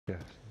Yeah,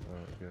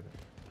 alright, get it.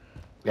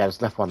 Yeah,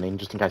 there's left one in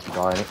just in case we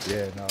die in it.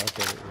 Yeah, no, I get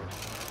it,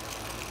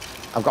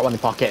 yeah. I've got one in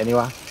pocket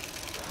anyway.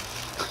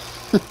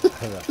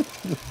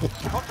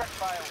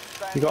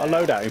 You got a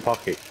loadout in your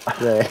pocket?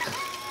 Yeah.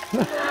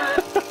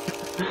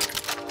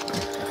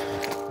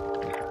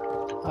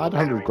 I had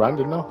 100 grand,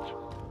 didn't I?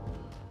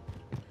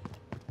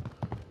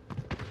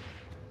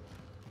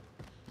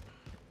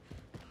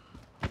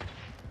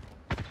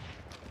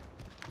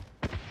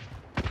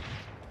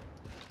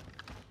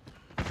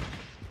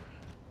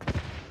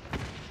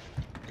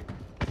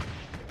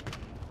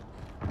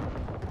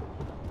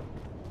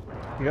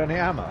 You got any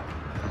ammo?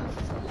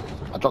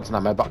 I dropped an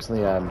ammo box in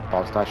the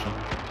bar station.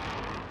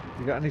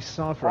 You got any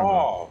sniper ammo?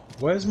 Oh,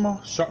 where's my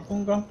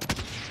shotgun gone?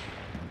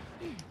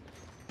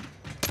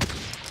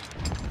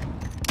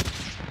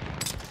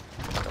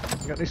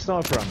 You got any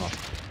sniper ammo?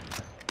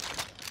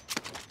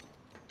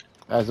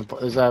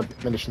 There's a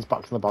munitions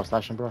box in the bar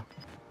station, bro.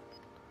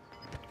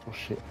 Oh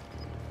shit.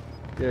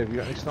 Yeah, have you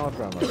got any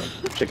sniper ammo?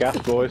 Check gas,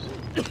 boys.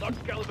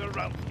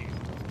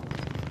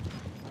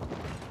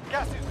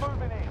 Gas is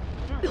moving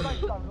in. New safe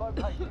zone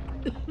located.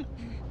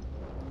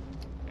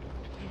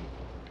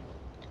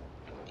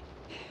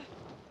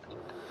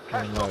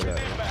 Cash drop is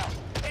inbound.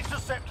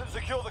 Intercept and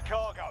secure the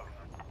cargo.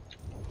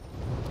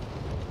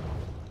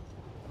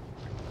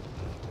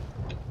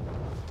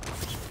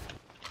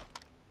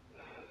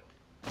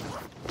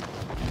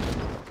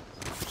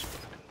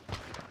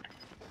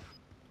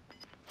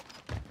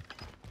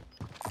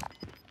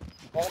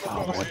 Oh,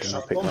 why didn't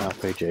I pick my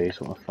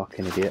RPGs? What a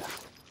fucking idiot.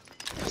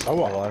 Oh,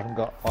 what? Oh, I haven't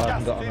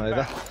got them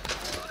either.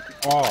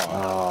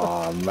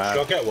 Oh, Oh, man.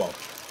 should I get one?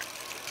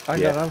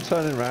 Hang Yeah. on, I'm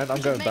turning around.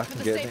 I'm going back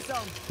and getting it.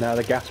 Now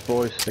the gas,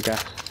 boys, the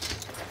gas.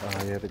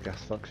 Oh yeah, the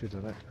gas fucks you,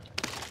 doesn't it?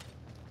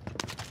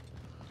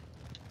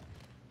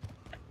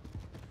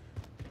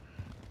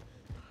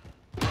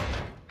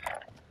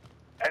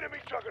 Enemy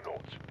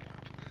juggernauts.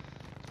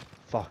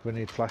 Fuck, we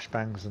need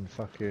flashbangs and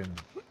fucking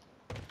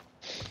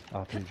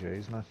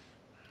RPGs, man.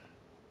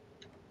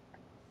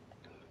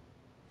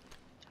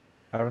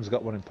 Aaron's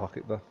got one in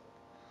pocket though.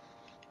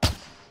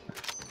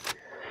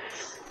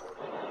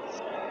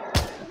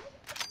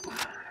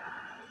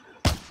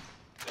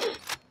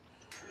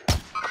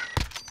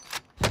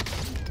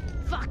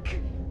 Fuck!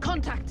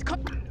 Contact!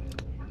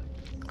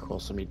 Of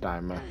course, me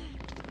down, man.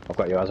 I've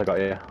got you, as I got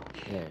you.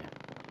 Yeah.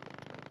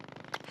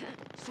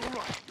 It's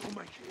alright, you'll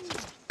make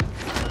it.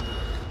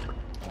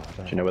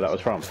 Do you know where that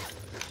was from?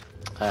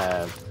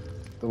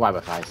 The way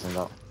we're facing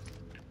that.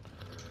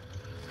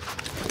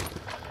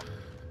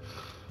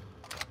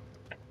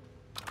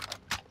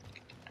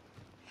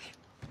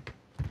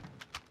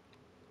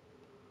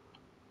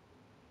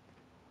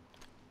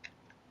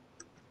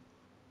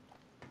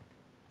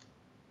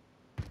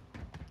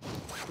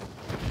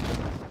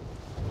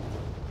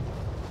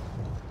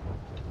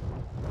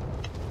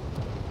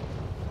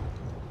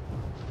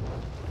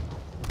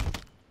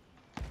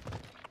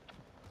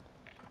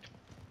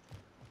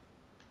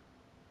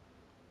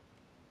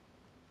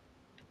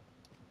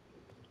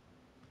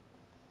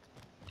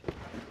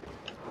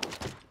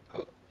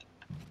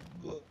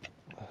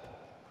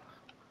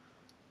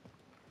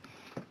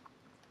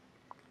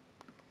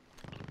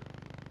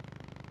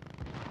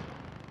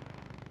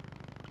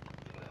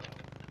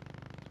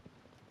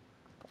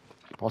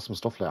 Buy some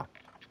stuff there.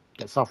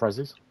 Get self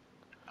reses.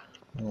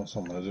 What's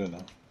I'm gonna do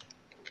now?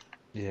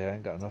 Yeah, I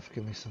ain't got enough.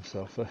 Give me some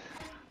sulfur.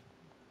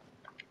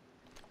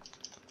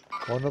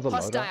 Oh, another loadout.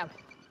 Hostile.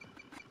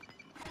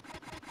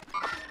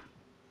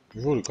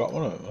 You've already got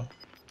one over.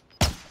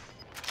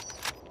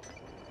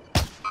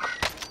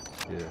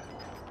 Yeah.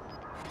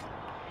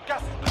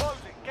 Gas is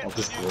closing. Get I'll to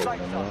just the new walk safe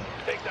them zone. out.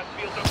 Take that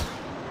field up.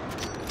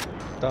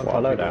 Don't What a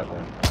copy loadout.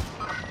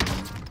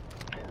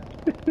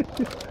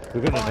 that.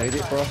 We're gonna need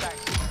it, bro.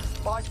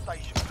 Spy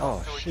station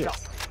Oh comes to shit.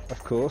 adjust.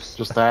 Of course.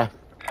 Just there.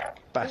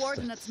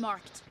 Coordinates Bastards.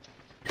 marked.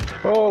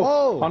 Oh,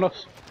 Oh! on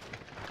us.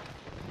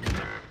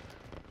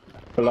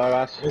 Below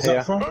us, Where's here,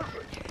 that from?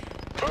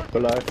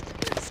 below.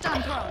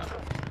 Stand prone.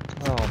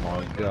 Oh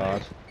my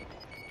god.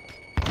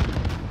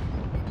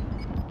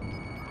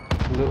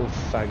 Little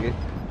faggot.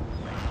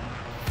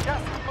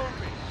 Gas is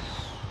moving.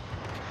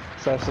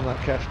 Save some of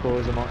that cash,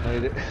 boys. I might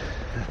need it.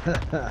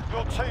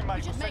 Your teammates We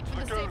are should sent make to for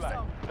the the safe gulag.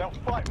 zone. They'll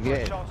fight for Yeah.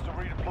 a chance to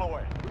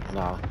redeploy.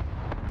 No.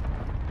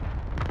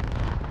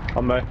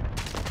 On me. Your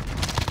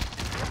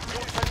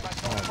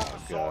teammates are on the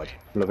God. side.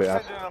 Love it,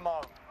 ass. Sending them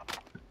home.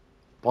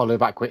 Buy loot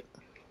back quick.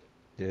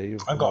 Yeah,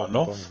 you've I got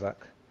enough. Bomb me back.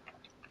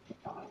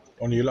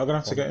 One of you lot gonna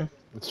have to get him?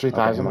 It's Okay,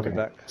 3,000. Bomb me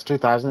back. It's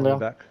 2,000 Bomb me now.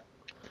 back.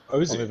 Oh,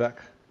 is Bomb me it? back.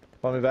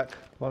 Bomb me back.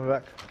 Bomb me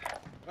back.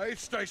 Aid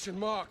station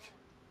marked.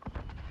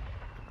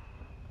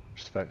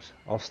 Respect.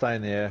 I'll stay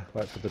in the air.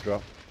 Wait for the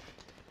drop.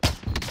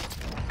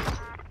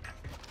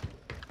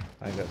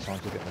 I ain't got time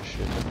to get my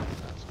shit.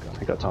 That's gone.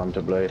 You got time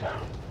to bleed.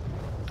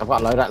 I've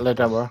got a loadout lid,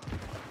 don't worry.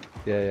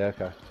 Yeah, yeah,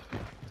 okay.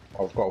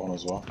 I've got one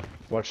as well.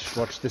 Watch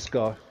this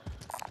guy.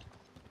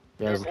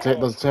 Yeah, there's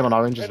a team on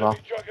orange as well.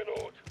 Enemy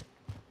juggernaut.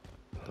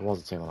 There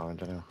was a team on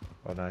orange anyway.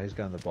 Oh no, he's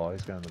going to the bar.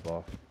 He's going to the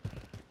bar.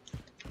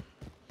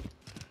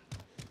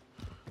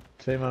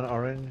 Team on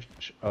orange.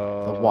 There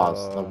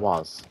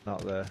was.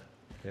 Not there.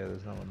 Yeah,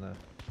 there's no one there.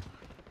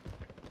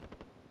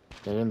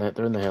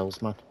 They're in the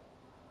hills, man.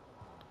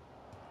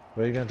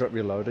 Where are you gonna drop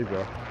your loadie,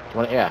 bro? Do you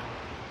want it here?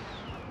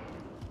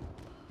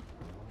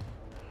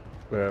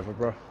 Wherever,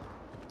 bro.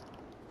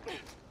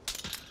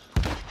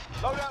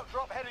 Loadout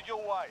drop headed your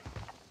way.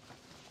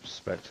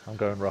 Respect. I'm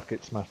going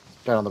rockets, man.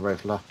 Go on the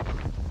roof, there.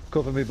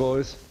 Cover me,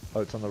 boys.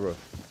 Oh, it's on the roof.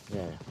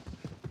 Yeah.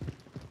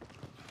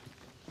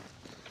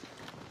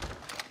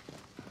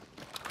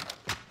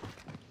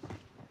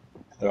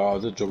 Yeah,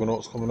 the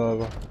Juggernaut's coming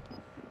over.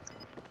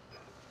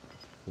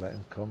 Let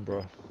him come,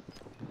 bro.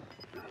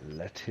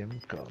 Let him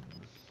come.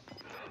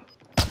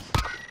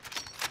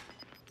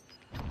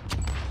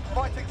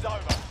 Fighting's over.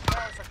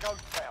 Now it's a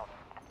ghost town.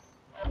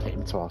 Take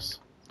him to us.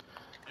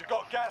 You've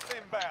got gas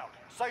inbound.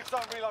 Safe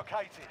zone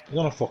relocated. He's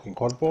on a fucking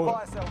quad boat.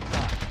 Fire cell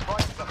down.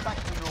 Prices are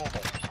back to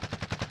normal.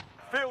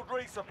 Field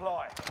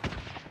resupply.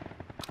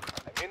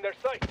 In their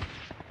sight.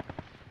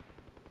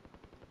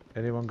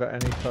 Anyone got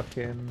any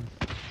fucking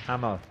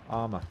ammo?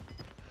 Armor?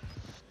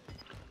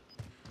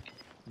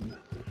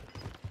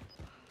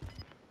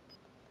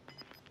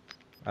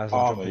 As I'm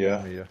Armor, dropping yeah.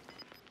 ammo, yeah.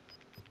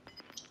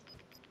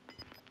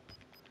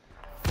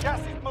 Gas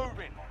is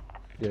moving.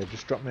 Yeah,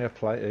 just drop me a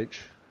plate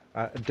each.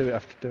 Do it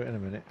after. Do it in a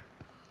minute.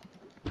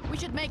 We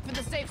should make for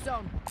the safe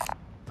zone.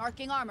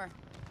 Marking armor.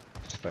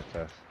 Respect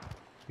us.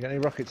 You got any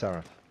rockets,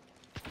 Aaron?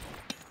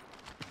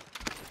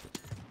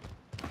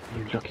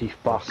 You lucky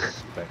fuck.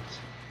 Respect.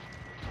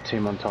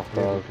 Team on top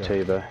Here we of go.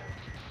 Tiber.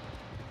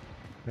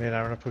 Me and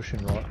Aaron are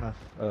pushing right now.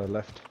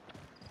 Left.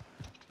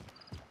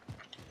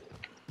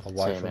 Away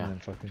Same from here. them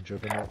fucking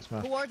juggernauts,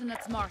 man.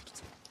 Coordinates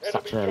marked.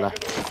 Section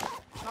left.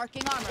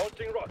 Marking armor.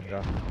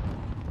 Go.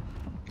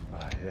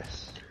 Ah,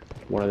 yes.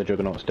 One of the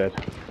Juggernauts dead.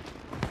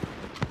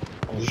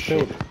 Oh, Just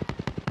shit. killed.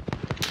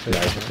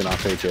 Yeah, it's just an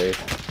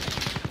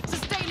RPG.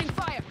 Sustaining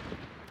fire.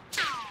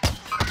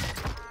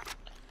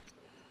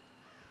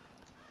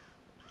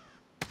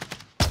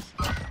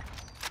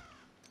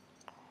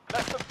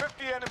 Less than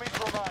 50 enemies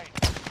remain.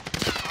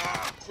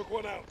 Took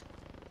one out.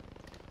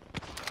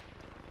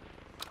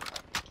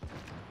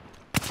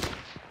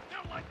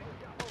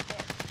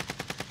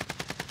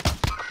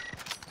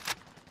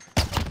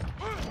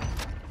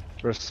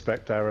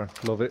 Respect, Aaron.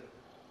 Love it.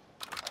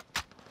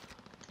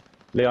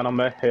 Leon on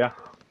me, here.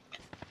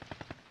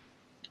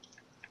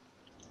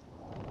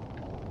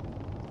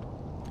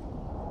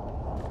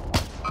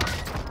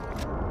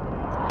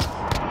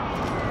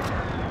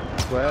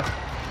 Where?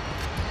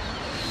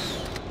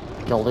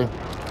 Killed him.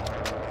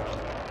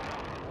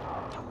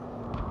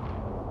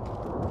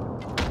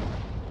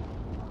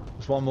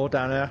 There's one more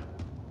down here.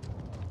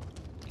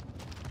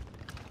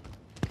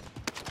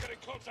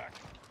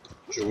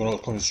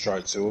 Juggernaut's coming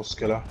straight to us,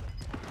 killer.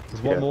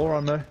 There's one Yeah. more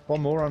on there.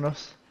 One more on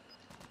us.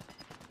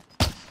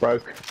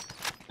 Broke.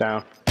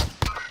 Down.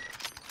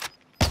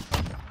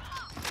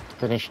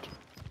 Finished.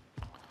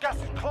 Gas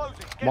is closing.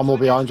 Get One to more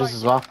the new behind us safe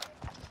as well.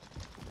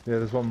 Yeah,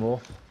 there's one more.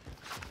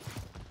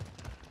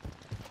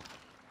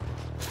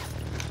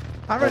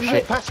 Aaron, shit.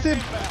 look past him.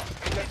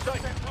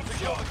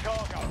 Secure the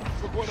cargo.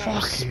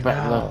 Fucking Spec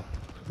hell. low.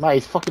 Mate,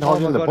 he's fucking Oh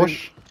hiding my in the God,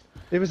 bush.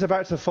 He was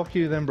about to fuck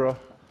you then, bro.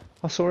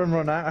 I saw him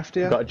run out after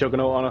you. Got a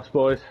Juggernaut on us,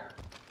 boys.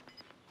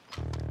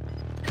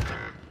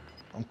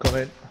 I'm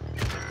coming.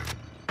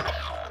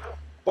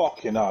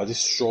 Fucking hell,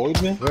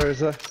 destroyed me. Where is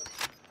he?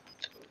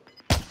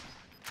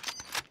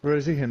 Where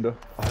is he, Hinder?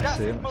 Oh, I Gas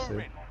see is him, I see him.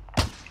 moving.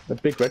 The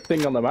big red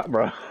thing on the map,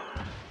 bro.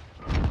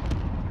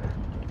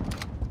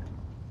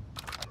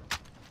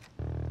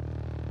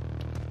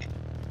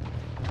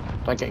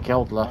 Don't get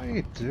killed, What look. are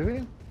you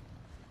doing?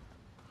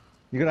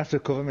 You're gonna have to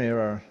cover me here,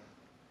 Aaron.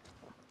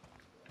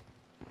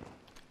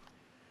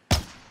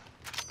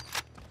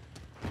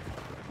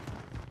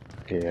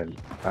 Yeah,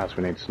 as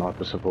we need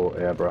sniper support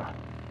here, bro.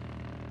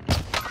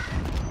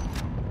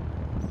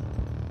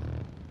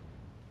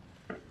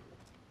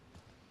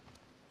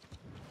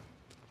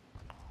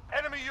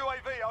 Enemy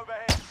UAV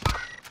overhead.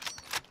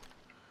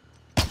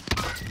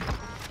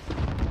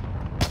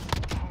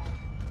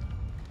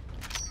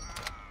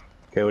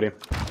 Killed him.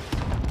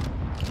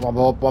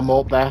 One more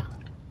up there.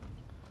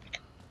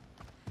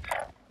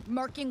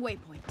 Marking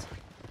waypoint.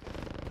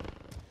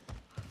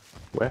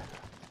 Where?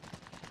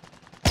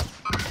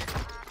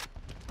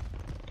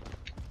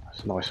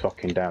 That's a nice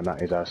fucking down,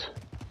 that is, as.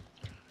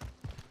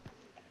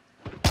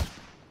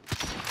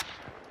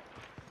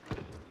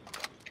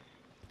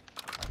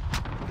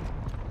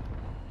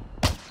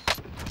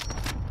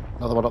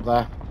 Another one up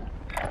there.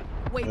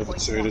 Over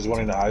Waypoint. two, there's one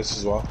in the house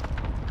as well.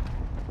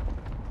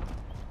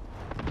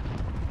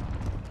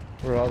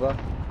 Where are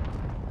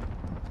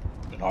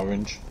they? In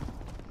orange.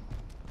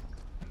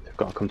 They've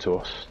got to come to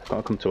us. They've got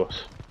to come to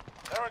us.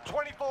 There are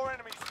 24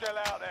 enemies still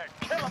out there.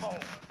 Kill them all.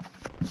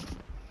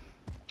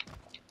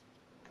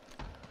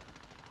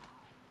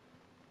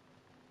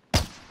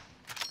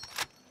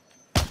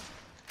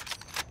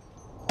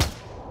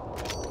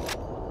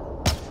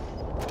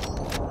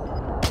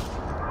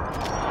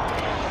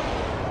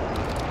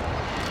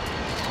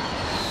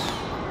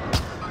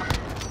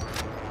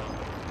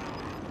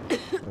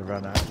 We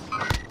ran out.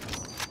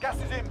 Gas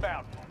is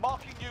inbound.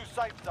 Marking new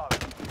safe zone.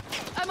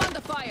 I'm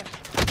under fire.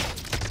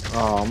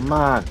 Oh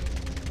man.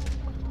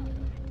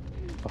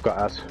 I've got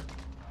as.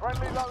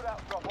 Friendly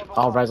loadout drop on the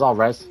I'll way. res, I'll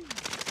res.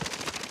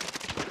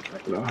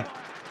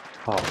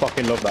 Oh, I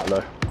fucking love that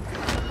though.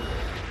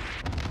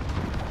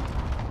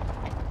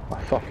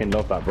 I fucking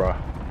love that, bro.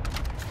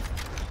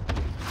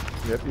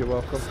 Yep, you're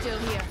welcome. Still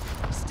here.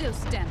 Still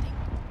standing.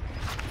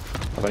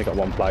 I've only got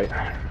one plate.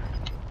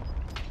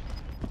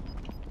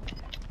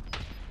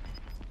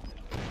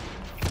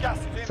 Gas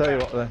is inbound. Tell you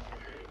what then.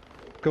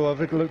 Go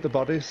over, loot the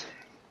bodies.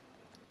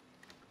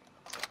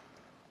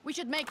 We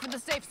should make for the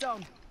safe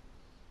zone.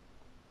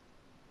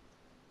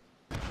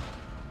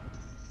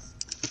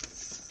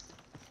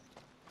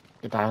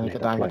 Get down, I need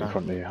get that down, plate get in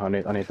front down. of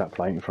you. I need that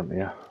plate in front of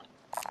you.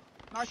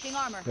 Marking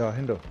armor. Yeah,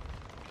 Hindle.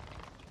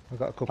 I've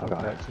got a couple I of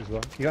got it. plates as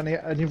well. You got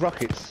any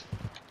rockets?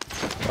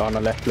 Oh, on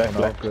the left, left, No,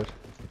 left. good.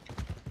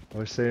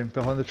 I see him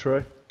behind the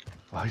tree.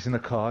 Oh, he's in the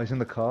car, he's in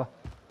the car.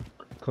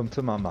 Come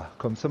to mama,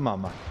 come to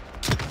mama.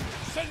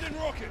 Sending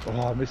rocket.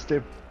 Oh, I missed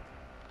him.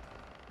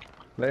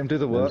 Let him do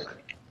the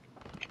work.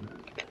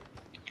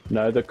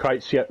 No, the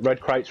crates, yeah, red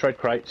crates, red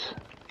crates.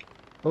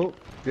 Oh,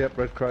 yep,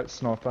 red crate,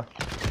 sniper.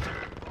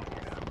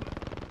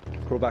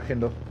 Crawl back,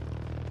 Hindle.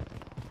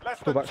 Less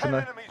Crawl than back to 10 me.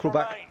 enemies Crawl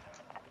back. remain.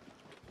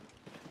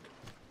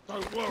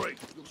 Don't worry,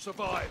 you'll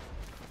survive.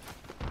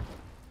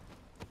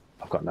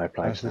 I've got no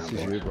plates This now,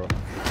 is boys. you, bro.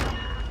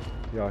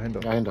 Yeah,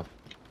 Hindle. Yeah, Hindle.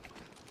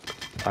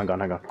 Hang on,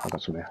 hang on. I've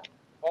got some here.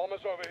 Armor's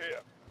over here.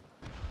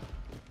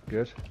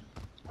 Good.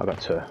 I've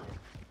got two.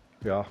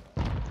 Yeah.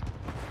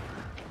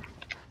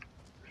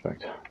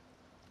 Respect.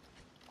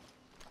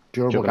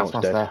 Durable gas Juggernaut's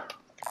mask dead. there.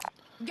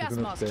 Gas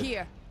Gonna mask dead.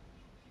 here.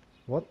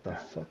 What the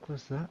fuck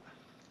was that?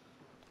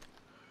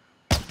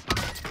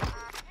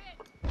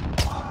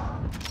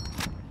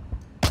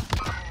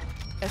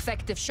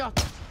 Effective shot.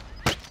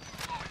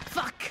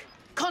 Fuck!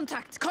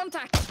 Contact!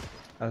 Contact!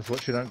 That's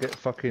what you don't get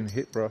fucking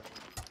hit, bro.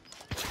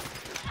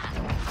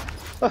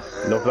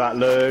 Love that,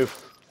 Lou.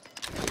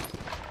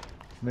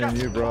 Me and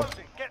you, bro.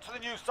 Closing. Get to the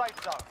new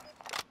safe zone.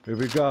 Here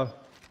we go.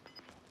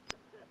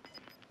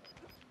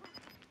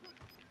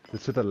 They're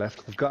to the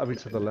left. They've got to be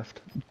to the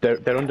left.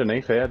 They're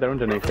underneath here. They're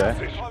underneath there.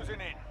 Closing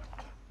in.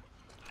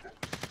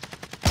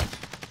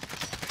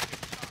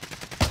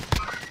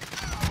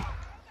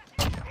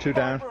 Two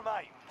down. Five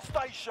remain.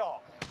 Stay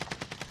sharp.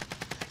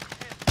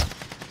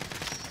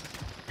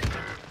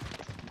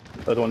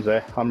 Other one's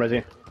there. I'm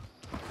ready.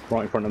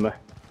 Right in front of me.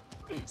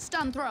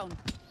 Stun thrown.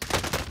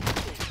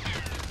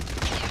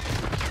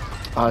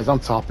 Oh, he's on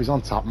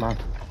top, man.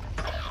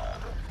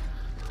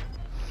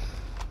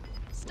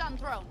 Stun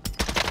thrown.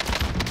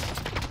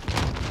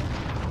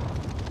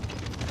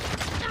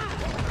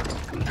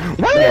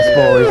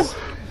 Yes,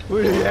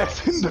 boys.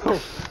 Yes, no.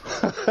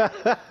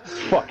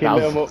 Fucking That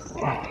them was-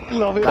 up.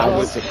 Love it. That man.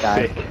 was sick,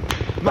 guy. Sick.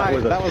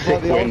 Mate, that was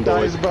like the win,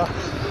 old days, boys. bro.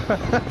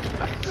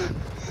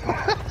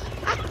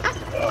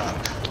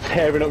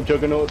 Tearing up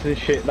juggernauts and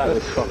shit. That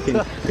was fucking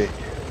sick.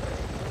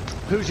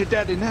 Who's your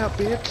daddy now,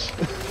 bitch?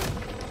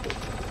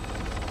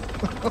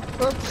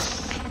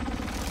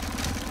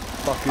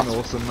 Fucking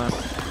awesome, man.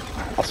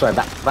 I swear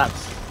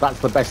that's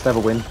the best ever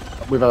win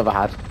we've ever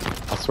had.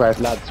 I swear.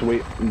 Lads, we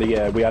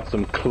had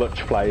some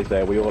clutch plays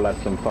there. We all had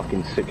some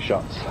fucking sick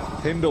shots.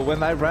 Hindle, when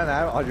they ran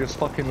out, I just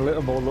fucking lit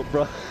them all up,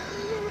 bro.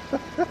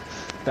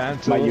 Down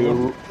to Mate, all you of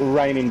them. were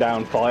raining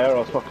down fire. I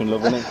was fucking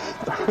loving it.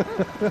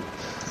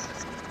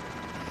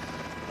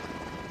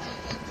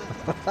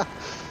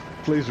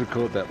 Please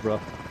record that, bro.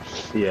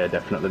 Yeah,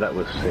 definitely. That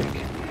was sick.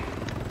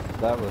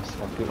 That was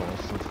fucking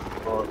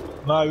awesome.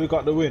 No, we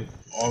got the win.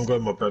 I'm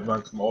going to my bed, man,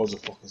 because my eyes are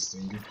fucking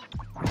stinging.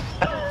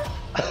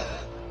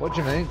 What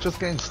do you mean? Just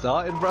getting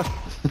started, bro.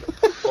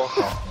 Fuck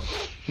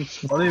off. I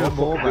didn't even One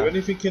more, fucking do man.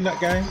 anything in that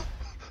game.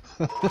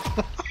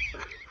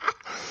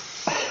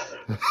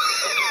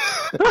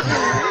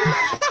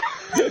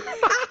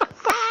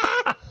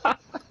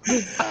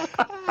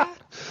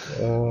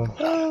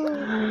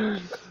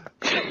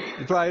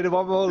 You played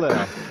one more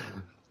there.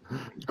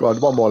 Go on,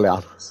 one more,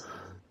 Leon.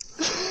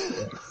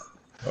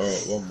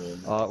 Alright, one more.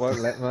 Oh, it won't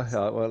let me.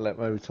 Oh, it won't let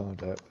me. We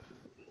timed out.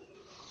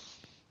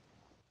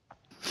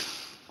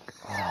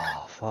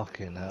 Oh,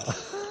 fucking hell.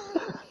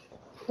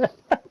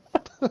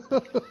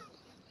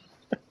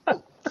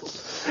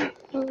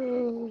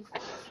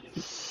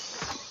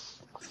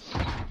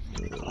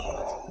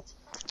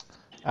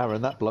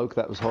 Aaron, that bloke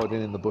that was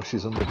hiding in the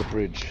bushes under the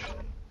bridge,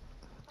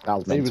 That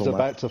was he was mental, man.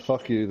 about to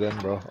fuck you then,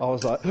 bro. I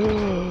was like,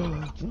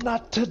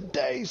 not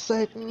today,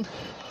 Satan.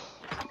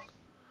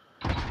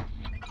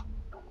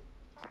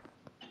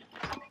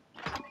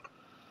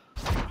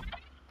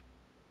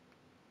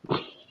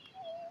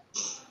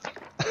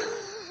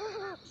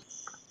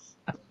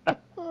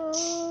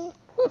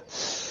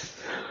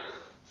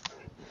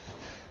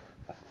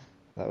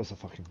 That was a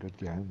fucking good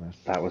game, man.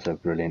 That was a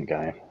brilliant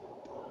game.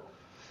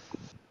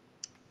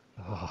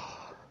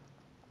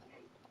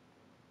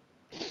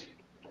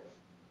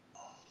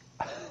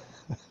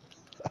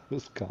 That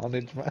was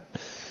carnage, man.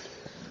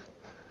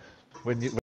 When you